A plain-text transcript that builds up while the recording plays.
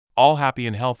all happy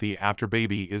and healthy after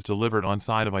baby is delivered on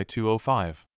side of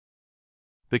I-205.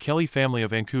 The Kelly family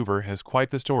of Vancouver has quite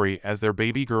the story as their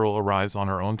baby girl arrives on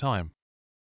her own time.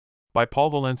 By Paul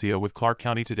Valencia with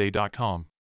ClarkCountyToday.com.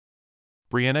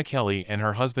 Brianna Kelly and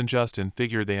her husband Justin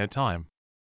figured they had time.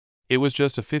 It was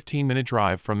just a 15-minute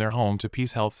drive from their home to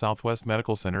Peace Health Southwest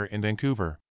Medical Center in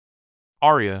Vancouver.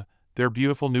 Aria, their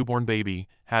beautiful newborn baby,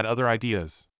 had other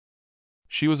ideas.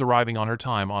 She was arriving on her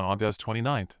time on August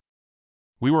 29th.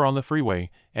 We were on the freeway,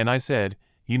 and I said,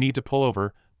 "You need to pull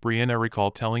over," Brianna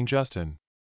recalled telling Justin.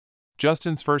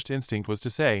 Justin's first instinct was to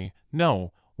say,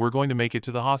 "No, we're going to make it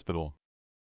to the hospital."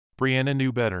 Brianna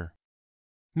knew better.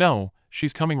 "No,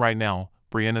 she's coming right now,"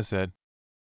 Brianna said.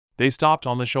 They stopped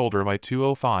on the shoulder of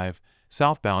I-205,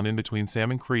 southbound in between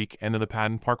Salmon Creek and the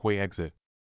Patton Parkway exit.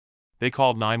 They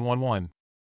called 911.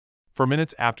 For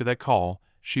minutes after that call,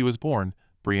 she was born,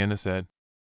 Brianna said.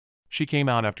 She came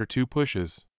out after 2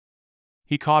 pushes.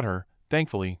 He caught her,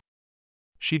 thankfully.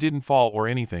 She didn't fall or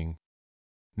anything.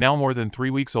 Now more than 3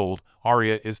 weeks old,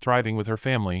 Aria is thriving with her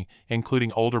family,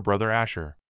 including older brother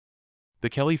Asher. The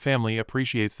Kelly family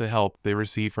appreciates the help they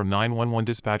received from 911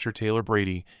 dispatcher Taylor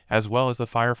Brady, as well as the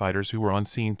firefighters who were on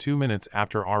scene 2 minutes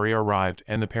after Aria arrived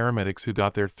and the paramedics who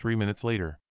got there 3 minutes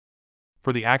later.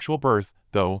 For the actual birth,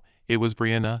 though, it was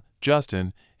Brianna,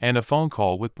 Justin, and a phone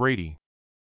call with Brady.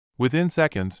 Within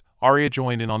seconds, Aria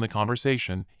joined in on the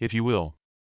conversation, if you will.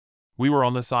 We were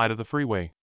on the side of the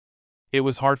freeway. It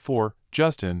was hard for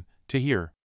Justin to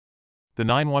hear. The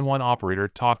 911 operator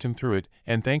talked him through it,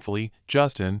 and thankfully,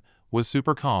 Justin was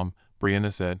super calm,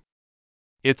 Brianna said.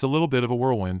 It's a little bit of a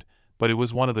whirlwind, but it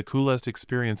was one of the coolest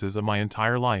experiences of my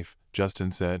entire life,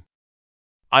 Justin said.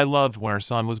 I loved when our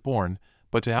son was born,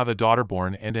 but to have a daughter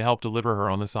born and to help deliver her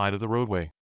on the side of the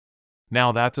roadway.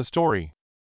 Now that's a story.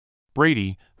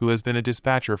 Brady, who has been a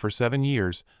dispatcher for 7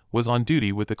 years, was on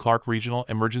duty with the Clark Regional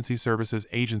Emergency Services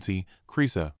Agency,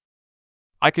 CRESA.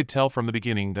 I could tell from the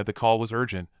beginning that the call was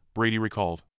urgent, Brady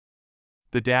recalled.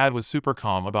 The dad was super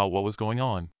calm about what was going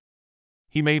on.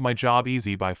 He made my job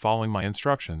easy by following my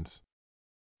instructions.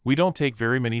 We don't take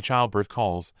very many childbirth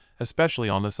calls, especially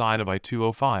on the side of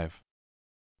I-205.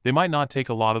 They might not take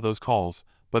a lot of those calls,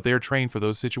 but they are trained for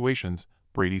those situations,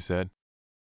 Brady said.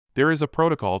 There is a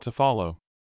protocol to follow.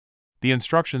 The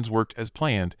instructions worked as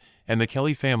planned, and the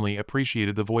Kelly family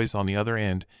appreciated the voice on the other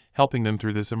end, helping them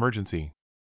through this emergency.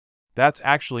 That's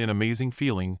actually an amazing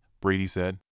feeling, Brady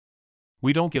said.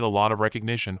 We don't get a lot of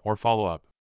recognition or follow-up.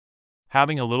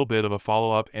 Having a little bit of a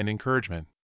follow-up and encouragement.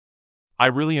 I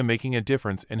really am making a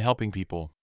difference in helping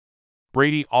people.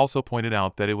 Brady also pointed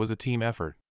out that it was a team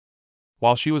effort.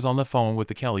 While she was on the phone with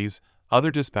the Kellys,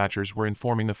 other dispatchers were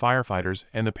informing the firefighters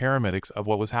and the paramedics of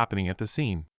what was happening at the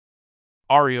scene.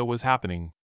 Aria was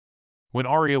happening. When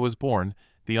Aria was born,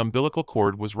 the umbilical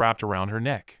cord was wrapped around her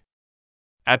neck.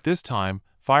 At this time,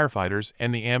 firefighters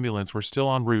and the ambulance were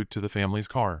still en route to the family's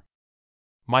car.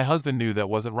 My husband knew that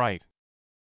wasn't right.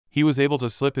 He was able to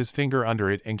slip his finger under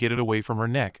it and get it away from her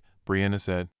neck, Brianna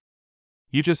said.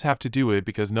 You just have to do it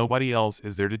because nobody else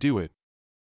is there to do it.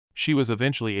 She was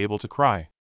eventually able to cry.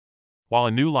 While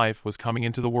a new life was coming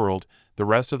into the world, the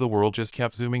rest of the world just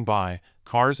kept zooming by,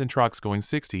 cars and trucks going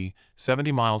 60,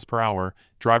 70 miles per hour,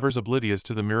 drivers oblivious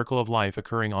to the miracle of life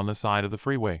occurring on the side of the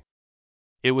freeway.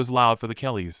 It was loud for the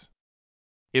Kellys.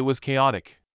 It was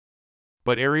chaotic.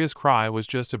 But Aria's cry was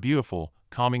just a beautiful,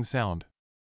 calming sound.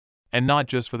 And not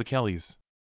just for the Kellys.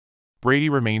 Brady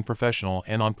remained professional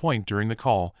and on point during the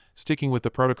call, sticking with the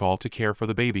protocol to care for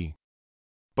the baby.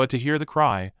 But to hear the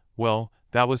cry, well,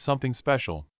 that was something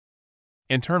special.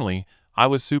 Internally, I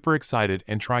was super excited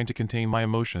and trying to contain my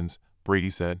emotions, Brady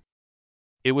said.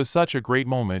 It was such a great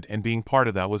moment and being part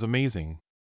of that was amazing.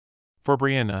 For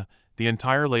Brianna, the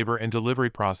entire labor and delivery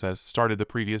process started the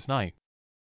previous night.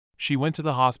 She went to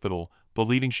the hospital,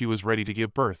 believing she was ready to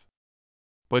give birth.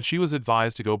 But she was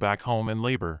advised to go back home and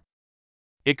labor.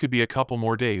 It could be a couple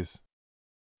more days.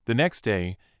 The next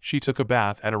day, she took a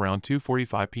bath at around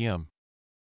 2:45 p.m.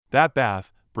 That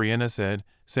bath, Brianna said,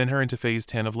 sent her into phase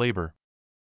 10 of labor.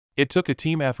 It took a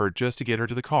team effort just to get her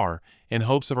to the car, in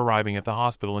hopes of arriving at the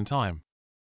hospital in time.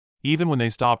 Even when they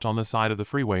stopped on the side of the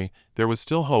freeway, there was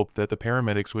still hope that the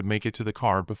paramedics would make it to the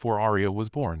car before Aria was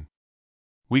born.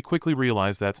 We quickly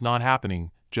realized that's not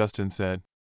happening, Justin said.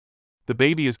 The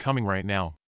baby is coming right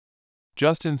now.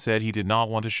 Justin said he did not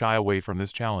want to shy away from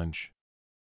this challenge.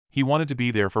 He wanted to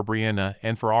be there for Brianna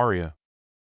and for Aria.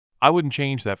 I wouldn't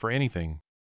change that for anything.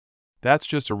 That's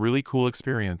just a really cool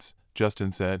experience,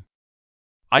 Justin said.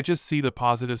 I just see the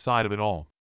positive side of it all.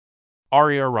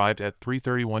 Aria arrived at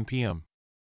 3:31 p.m.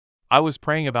 I was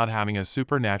praying about having a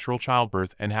supernatural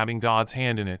childbirth and having God's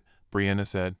hand in it, Brianna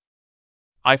said.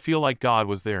 I feel like God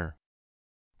was there.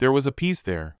 There was a peace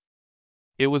there.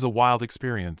 It was a wild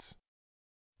experience.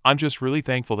 I'm just really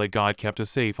thankful that God kept us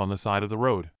safe on the side of the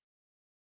road.